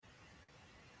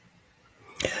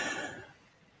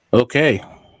Okay,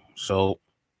 so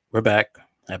we're back.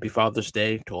 Happy Father's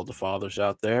Day to all the fathers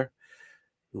out there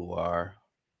who are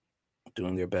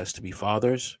doing their best to be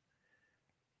fathers.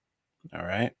 All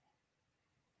right,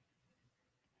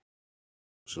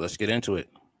 so let's get into it.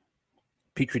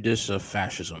 Petri dish of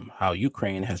fascism: how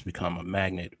Ukraine has become a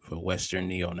magnet for Western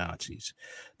neo Nazis.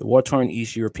 The war torn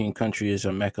East European country is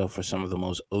a mecca for some of the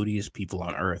most odious people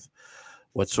on earth.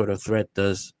 What sort of threat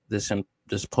does this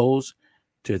pose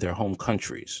to their home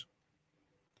countries?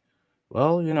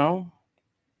 Well,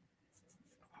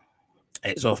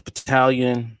 Azov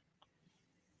Battalion,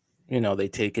 they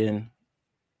take in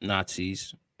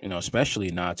Nazis,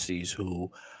 especially Nazis who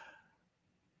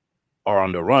are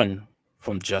on the run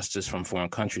from justice from foreign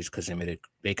countries because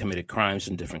they committed crimes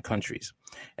in different countries.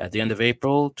 At the end of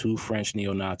April, two French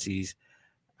neo Nazis,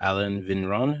 Alain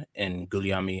Vigneron and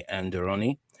Guillaume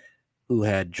Anderoni, who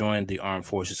had joined the armed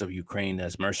forces of Ukraine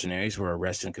as mercenaries, were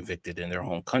arrested and convicted in their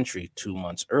home country 2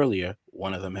 months earlier.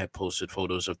 One of them had posted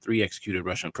photos of three executed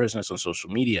Russian prisoners on social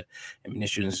media and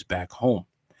munitions back home.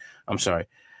 I'm sorry.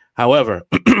 However,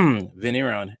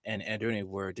 Vigneron and Anderoni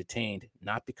were detained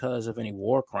not because of any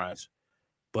war crimes,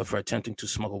 but for attempting to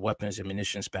smuggle weapons and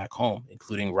munitions back home,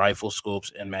 including rifle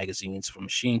scopes and magazines for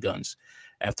machine guns.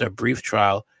 After a brief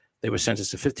trial, they were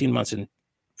sentenced to 15 months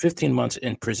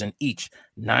in prison each,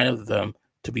 9 of them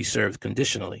to be served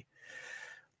conditionally.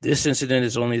 This incident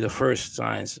is only the first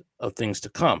signs of things to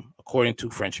come. According to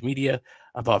French media,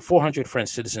 about 400 French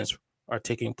citizens are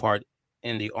taking part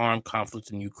in the armed conflict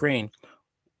in Ukraine.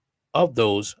 Of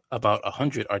those, about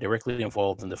 100 are directly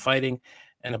involved in the fighting,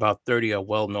 and about 30 are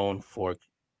well-known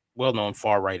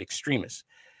far-right extremists.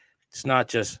 It's not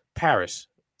just Paris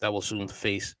that will soon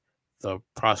face the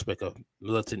prospect of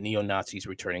militant neo-Nazis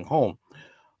returning home.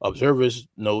 Observers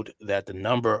note that the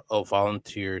number of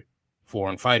volunteer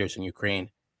foreign fighters in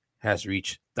Ukraine has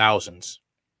reached thousands.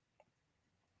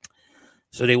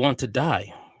 So they want to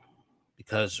die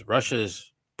because Russia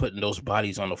is putting those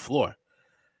bodies on the floor.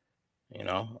 I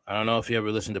don't know if you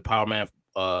ever listened to Power Man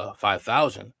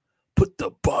 5000. Put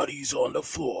the bodies on the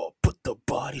floor. Put the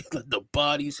bodies, let the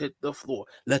bodies hit the floor.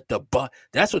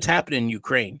 That's what's happening in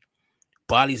Ukraine.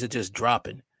 Bodies are just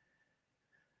dropping.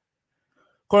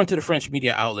 According to the French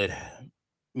media outlet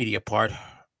Mediapart,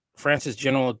 France's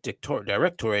General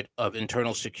Directorate of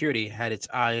Internal Security had its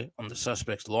eye on the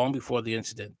suspects long before the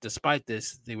incident. Despite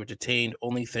this, they were detained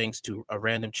only thanks to a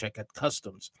random check at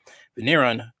customs.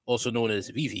 Vigneron, also known as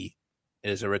Vivi,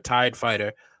 is a retired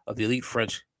fighter of the elite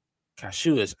French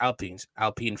Cachuas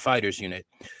Alpine Fighters Unit.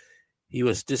 He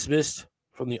was dismissed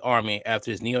from the army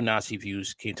after his neo-Nazi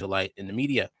views came to light in the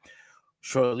media.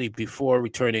 Shortly before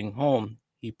returning home,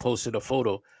 he posted a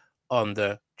photo on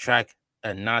the Track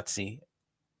a Nazi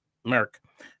Merc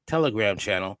Telegram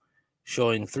channel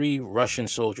showing 3 Russian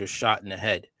soldiers shot in the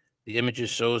head. The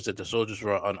images shows that the soldiers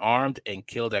were unarmed and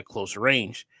killed at close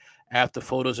range. After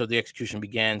photos of the execution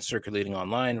began circulating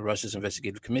online, Russia's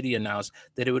investigative committee announced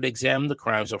that it would examine the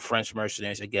crimes of French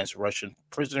mercenaries against Russian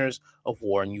prisoners of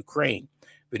war in Ukraine.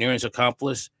 Vigneron's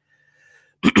accomplice,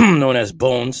 known as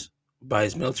Bones by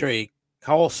his military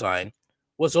call sign,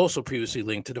 was also previously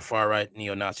linked to the far-right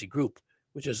neo-Nazi group,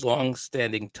 which has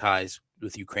long-standing ties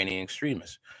with Ukrainian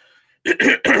extremists.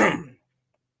 The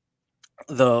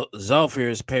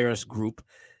Zalfirs Paris group,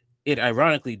 it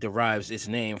ironically derives its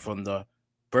name from the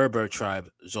Berber tribe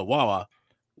Zawawa,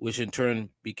 which in turn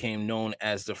became known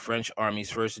as the French Army's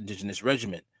first indigenous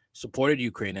regiment, supported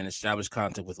Ukraine and established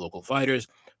contact with local fighters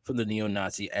from the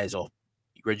neo-Nazi Azov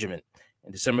regiment.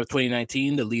 In December of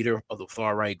 2019, the leader of the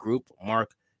far-right group,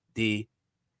 Mark de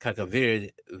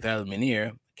Kakavir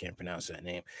Valminir, can't pronounce that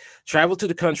name, traveled to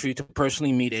the country to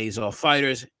personally meet Azov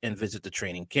fighters and visit the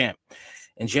training camp.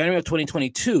 In January of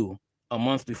 2022, a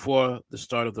month before the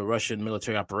start of the Russian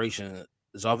military operation,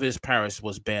 Zalfirs Paris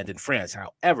was banned in France.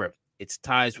 However, its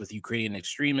ties with Ukrainian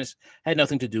extremists had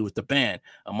nothing to do with the ban.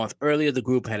 A month earlier, the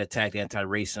group had attacked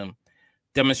anti-racism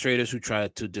demonstrators who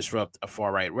tried to disrupt a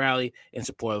far-right rally in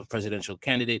support of presidential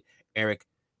candidate Eric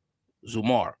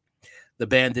Zemmour. The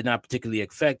ban did not particularly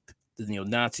affect the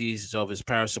neo-Nazis. Zalfirs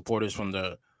Paris supporters from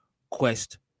the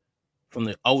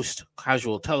Ost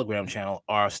casual telegram channel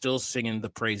are still singing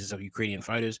the praises of Ukrainian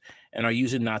fighters and are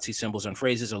using Nazi symbols and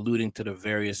phrases alluding to the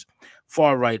various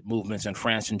far-right movements in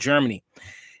France and Germany.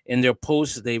 In their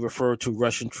posts, they refer to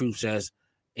Russian troops as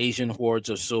Asian hordes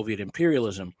of Soviet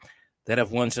imperialism that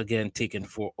have once again taken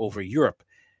over Europe,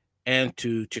 and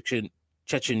to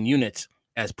Chechen units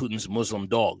as Putin's Muslim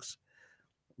dogs.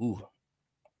 Ooh.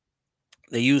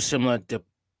 They use similar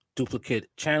duplicate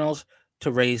channels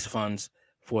to raise funds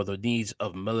for the needs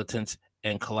of militants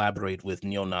and collaborate with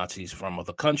neo-Nazis from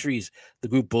other countries. The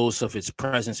group boasts of its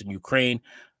presence in Ukraine,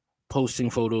 posting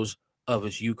photos of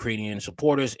its Ukrainian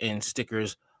supporters and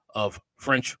stickers of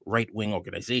French right-wing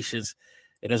organizations.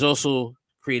 It has also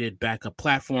created backup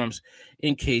platforms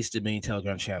in case the main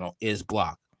Telegram channel is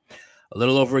blocked. A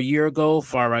little over a year ago,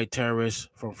 far-right terrorists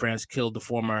from France killed the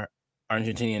former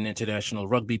Argentinian international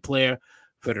rugby player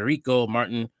Federico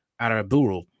Martin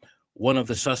Aramburu. One of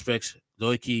the suspects,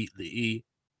 Loiki Lee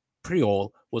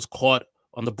Priol, was caught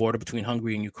on the border between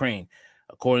Hungary and Ukraine.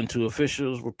 According to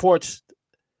official reports,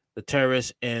 the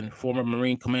terrorist and former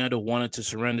Marine commander wanted to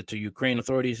surrender to Ukraine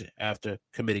authorities after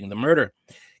committing the murder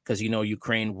because,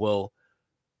 Ukraine will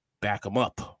back him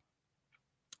up.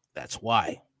 That's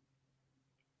why.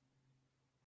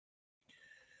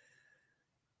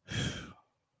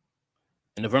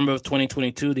 In November of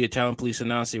 2022, the Italian police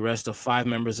announced the arrest of 5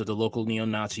 members of the local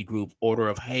neo-Nazi group Order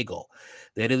of Hegel.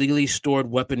 They had illegally stored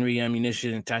weaponry,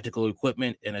 ammunition, and tactical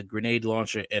equipment and a grenade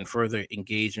launcher and further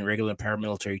engaged in regular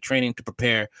paramilitary training to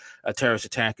prepare a terrorist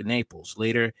attack in Naples.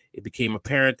 Later, it became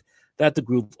apparent that the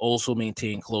group also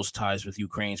maintained close ties with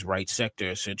Ukraine's right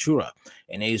sector, Centura,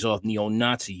 and Azov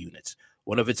neo-Nazi units.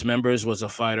 One of its members was a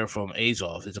fighter from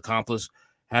Azov. His accomplice,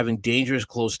 having dangerous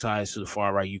close ties to the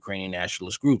far-right Ukrainian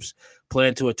nationalist groups,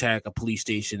 planned to attack a police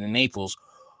station in Naples,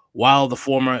 while the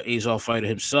former Azov fighter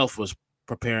himself was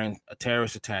preparing a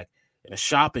terrorist attack in a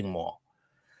shopping mall.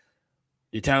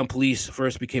 The Italian police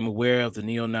first became aware of the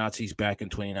neo-Nazis back in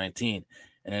 2019.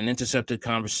 In an intercepted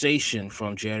conversation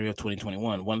from January of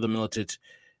 2021, one of the militants,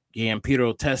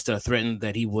 Giampiro Testa, threatened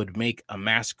that he would make a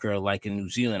massacre like in New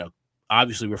Zealand,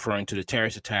 obviously referring to the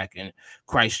terrorist attack in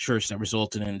Christchurch that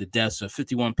resulted in the deaths of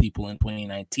 51 people in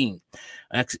 2019.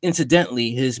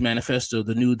 Incidentally, his manifesto,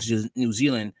 the New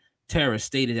Zealand terrorist,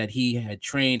 stated that he had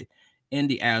trained in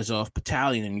the Azov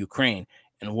battalion in Ukraine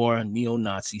and wore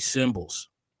neo-Nazi symbols.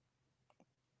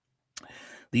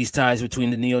 These ties between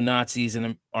the neo-Nazis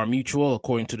are mutual,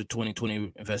 according to the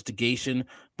 2020 investigation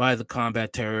by the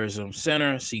Combat Terrorism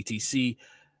Center, CTC.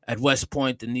 At West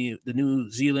Point, the New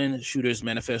Zealand shooter's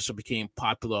manifesto became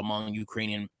popular among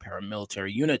Ukrainian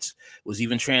paramilitary units. It was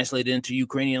even translated into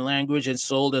Ukrainian language and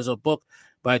sold as a book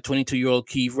by 22-year-old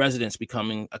Kyiv residents,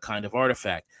 becoming a kind of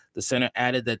artifact. The center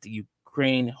added that the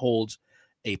Ukraine holds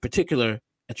a particular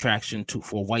attraction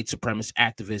for white supremacist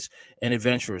activists and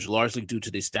adventurers, largely due to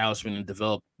the establishment and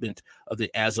development of the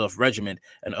Azov Regiment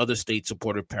and other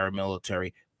state-supported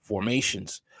paramilitary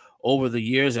formations. Over the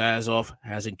years, Azov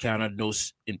has encountered no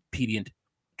impediment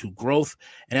to growth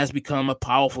and has become a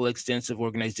powerful, extensive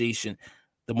organization.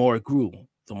 The more it grew,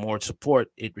 the more support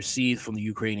it received from the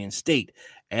Ukrainian state.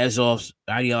 Azov's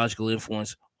ideological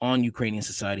influence on Ukrainian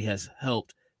society has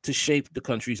helped to shape the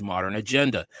country's modern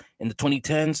agenda. In the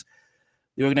 2010s,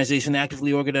 the organization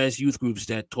actively organized youth groups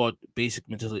that taught basic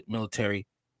military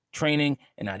training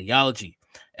and ideology.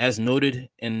 As noted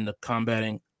in the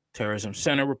Combating Terrorism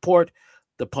Center report,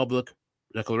 the public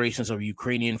declarations of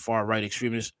Ukrainian far-right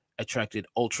extremists attracted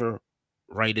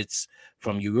ultra-rightists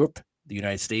from Europe, the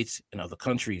United States, and other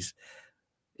countries.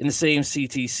 In the same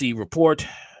CTC report,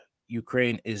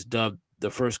 Ukraine is dubbed the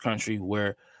first country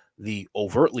where the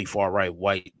overtly far-right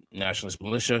white nationalist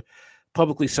militia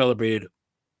publicly celebrated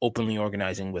openly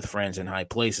organizing with friends in high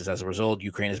places. As a result,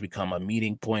 Ukraine has become a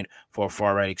meeting point for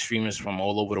far-right extremists from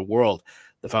all over the world.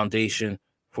 The foundation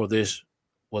for this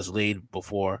was laid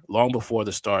long before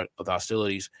the start of the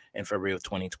hostilities in February of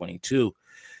 2022.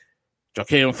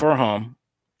 Joachim Furholm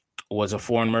was a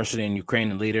foreign mercenary in Ukraine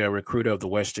and later a recruiter of the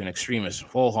Western extremists.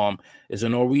 Furholm is a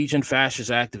Norwegian fascist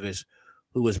activist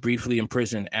who was briefly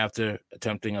imprisoned after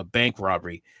attempting a bank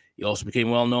robbery. He also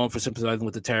became well known for sympathizing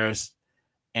with the terrorist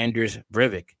Anders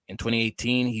Breivik. In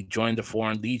 2018, he joined the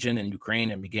Foreign Legion in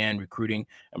Ukraine and began recruiting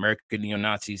American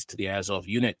neo-Nazis to the Azov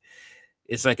unit.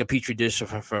 It's like a petri dish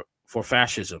for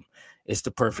fascism. It's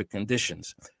the perfect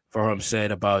conditions, Furholm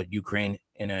said about Ukraine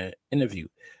in an interview.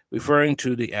 Referring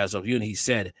to the Azov unit, he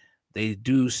said, they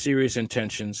do have serious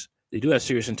intentions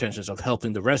of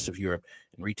helping the rest of Europe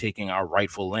in retaking our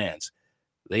rightful lands.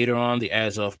 Later on the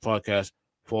Azov podcast,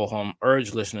 Furholm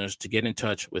urged listeners to get in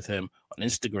touch with him on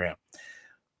Instagram.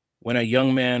 When a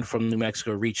young man from New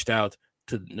Mexico reached out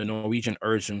to the Norwegian,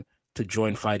 urged him to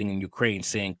join fighting in Ukraine,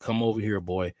 saying, come over here,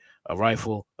 boy. A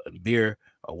rifle and beer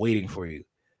are waiting for you.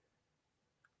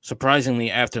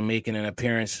 Surprisingly, after making an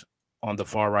appearance on the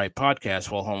Far Right podcast,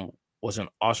 Furholm wasn't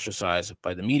ostracized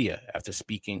by the media. After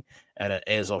speaking at an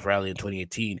Azov rally in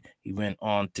 2018, he went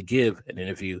on to give an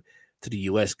interview to the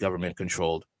U.S.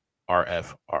 government-controlled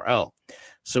RFRL.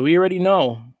 So we already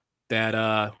know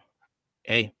that,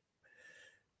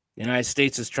 the United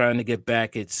States is trying to get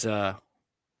back its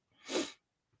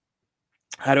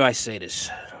how do I say this?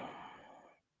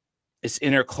 It's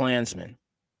inner Klansmen.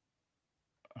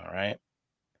 All right.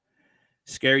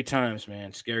 Scary times,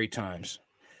 man. Scary times.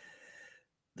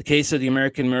 The case of the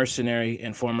American mercenary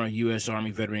and former U.S. Army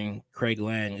veteran Craig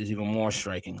Lang is even more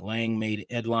striking. Lang made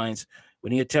headlines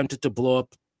when he attempted to blow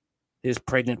up his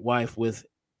pregnant wife with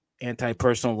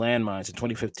anti-personnel landmines. In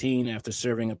 2015, after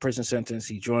serving a prison sentence,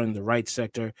 he joined the right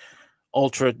sector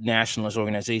ultra-nationalist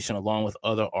organization along with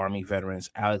other Army veterans,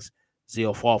 Alex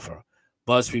Zeofalfa.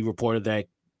 BuzzFeed reported that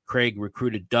Craig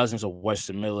recruited dozens of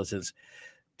Western militants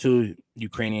to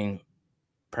Ukrainian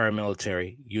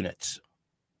paramilitary units.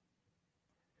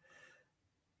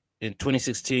 In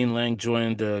 2016, Lang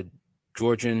joined the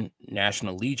Georgian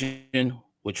National Legion,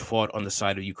 which fought on the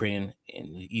side of Ukraine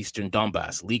in the eastern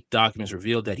Donbass. Leaked documents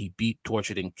revealed that he beat,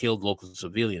 tortured, and killed local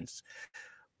civilians.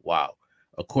 Wow.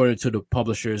 According to the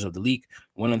publishers of the leak,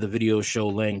 one of the videos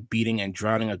showed Lang beating and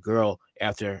drowning a girl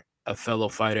after a fellow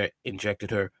fighter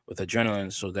injected her with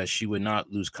adrenaline so that she would not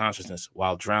lose consciousness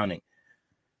while drowning.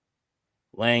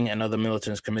 Lang and other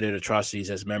militants committed atrocities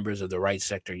as members of the Right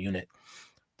Sector unit.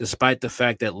 Despite the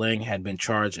fact that Lang had been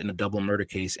charged in a double murder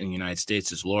case in the United States,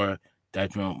 his lawyer,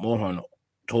 Dajma Mohon,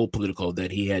 told Politico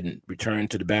that he had returned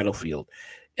to the battlefield.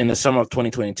 In the summer of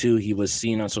 2022, he was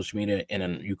seen on social media in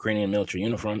a Ukrainian military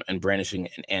uniform and brandishing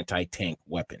an anti-tank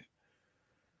weapon.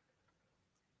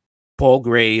 Paul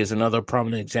Gray is another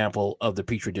prominent example of the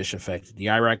Petri dish effect. The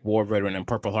Iraq War veteran and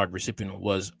Purple Heart recipient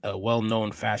was a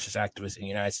well-known fascist activist in the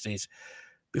United States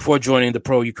before joining the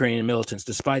pro-Ukrainian militants.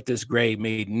 Despite this, Gray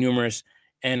made numerous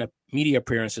media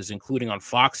appearances, including on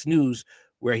Fox News,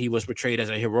 where he was portrayed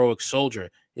as a heroic soldier,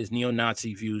 his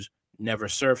neo-Nazi views never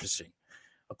surfacing.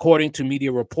 According to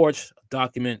media reports, a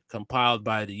document compiled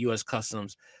by the U.S.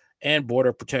 Customs and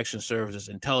Border Protection Services,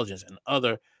 intelligence, and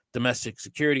other domestic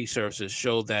security services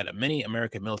showed that many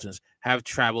American militants have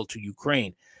traveled to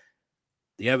Ukraine.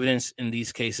 The evidence in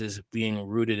these cases being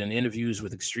rooted in interviews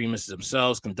with extremists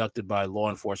themselves conducted by law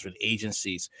enforcement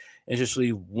agencies.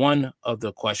 Interestingly, one of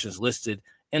the questions listed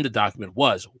in the document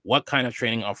was, what kind of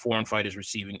training are foreign fighters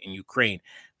receiving in Ukraine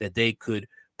that they could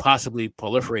possibly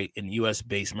proliferate in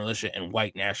U.S.-based militia and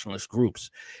white nationalist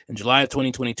groups? In July of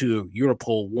 2022,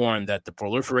 Europol warned that the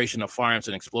proliferation of firearms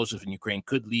and explosives in Ukraine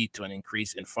could lead to an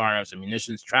increase in firearms and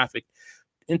munitions traffic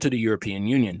into the European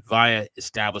Union via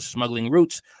established smuggling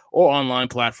routes or online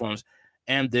platforms,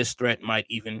 and this threat might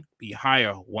even be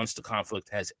higher once the conflict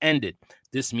has ended.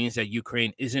 This means that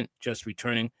Ukraine isn't just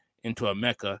turning into a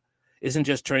mecca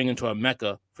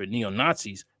for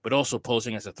neo-Nazis, but also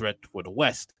posing as a threat for the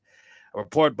West. A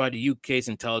report by the UK's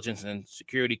Intelligence and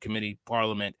Security Committee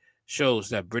Parliament shows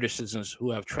that British citizens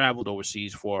who have traveled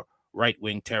overseas for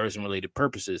right-wing terrorism-related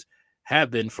purposes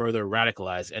have been further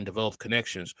radicalized and developed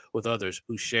connections with others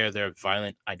who share their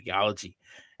violent ideology.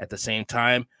 At the same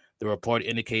time, the report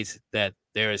indicates that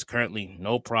there is currently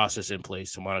no process in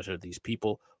place to monitor these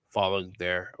people following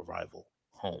their arrival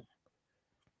home.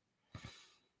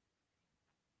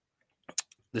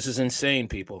 This is insane,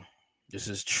 people. This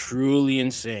is truly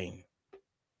insane.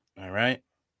 All right?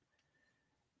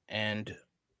 And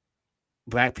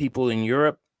black people in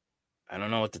Europe, I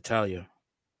don't know what to tell you.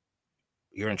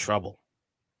 You're in trouble.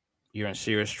 You're in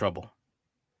serious trouble.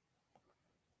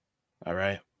 All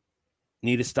right?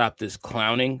 Need to stop this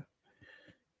clowning.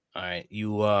 All right,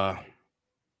 you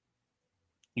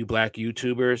black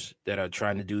YouTubers that are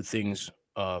trying to do things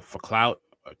for clout,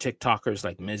 or TikTokers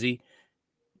like Mizzy,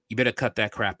 you better cut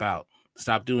that crap out.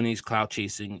 Stop doing these clout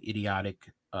chasing, idiotic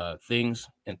things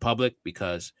in public,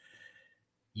 because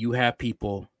you have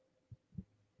people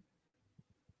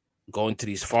going to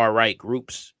these far right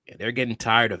groups and they're getting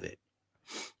tired of it.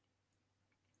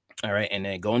 All right, and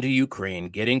they're going to Ukraine,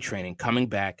 getting training, coming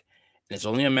back, and it's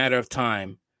only a matter of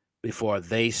time before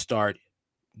they start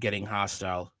getting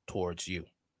hostile towards you.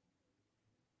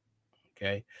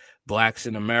 Okay, blacks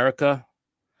in America,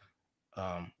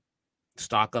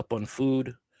 stock up on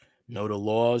food, know the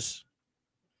laws,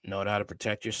 know how to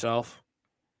protect yourself,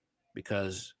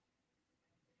 because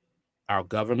our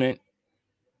government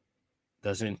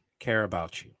doesn't care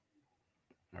about you.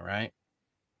 All right,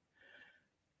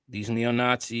 these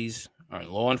neo-Nazis are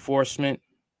in law enforcement.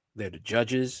 They're the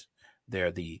judges.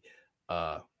 They're the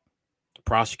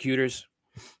prosecutors.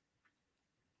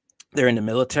 They're in the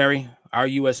military. Our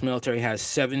U.S. military has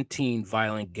 17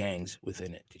 violent gangs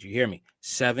within it. Did you hear me?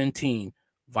 17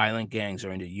 violent gangs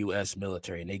are in the U.S.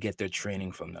 military, and they get their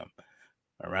training from them.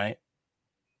 All right?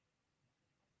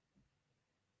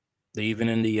 They're even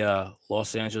in the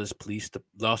Los Angeles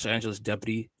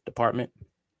Deputy Department.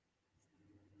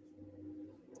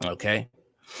 Okay?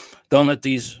 Don't let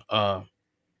these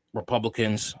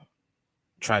Republicans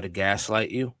try to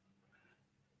gaslight you.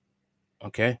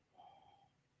 Okay.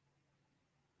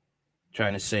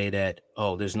 Trying to say that,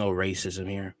 oh, there's no racism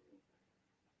here.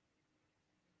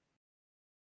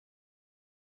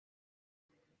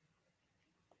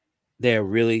 They're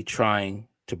really trying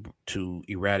to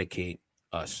eradicate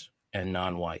us and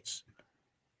non-whites,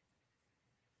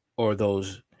 or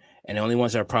those, and the only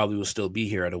ones that probably will still be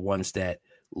here are the ones that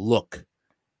look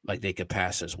like they could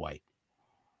pass as white.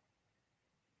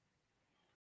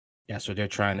 That's what they're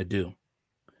trying to do.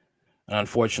 And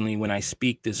unfortunately, when I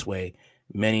speak this way,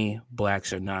 many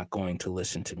blacks are not going to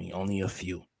listen to me, only a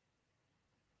few.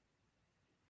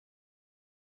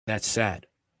 That's sad.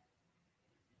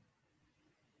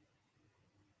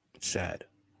 It's sad.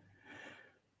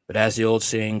 But as the old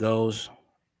saying goes,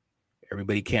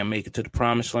 everybody can't make it to the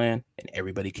promised land, and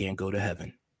everybody can't go to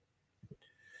heaven.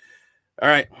 All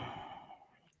right.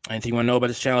 Anything you want to know about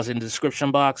this channel is in the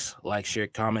description box. Like, share,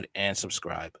 comment, and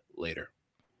subscribe. Later.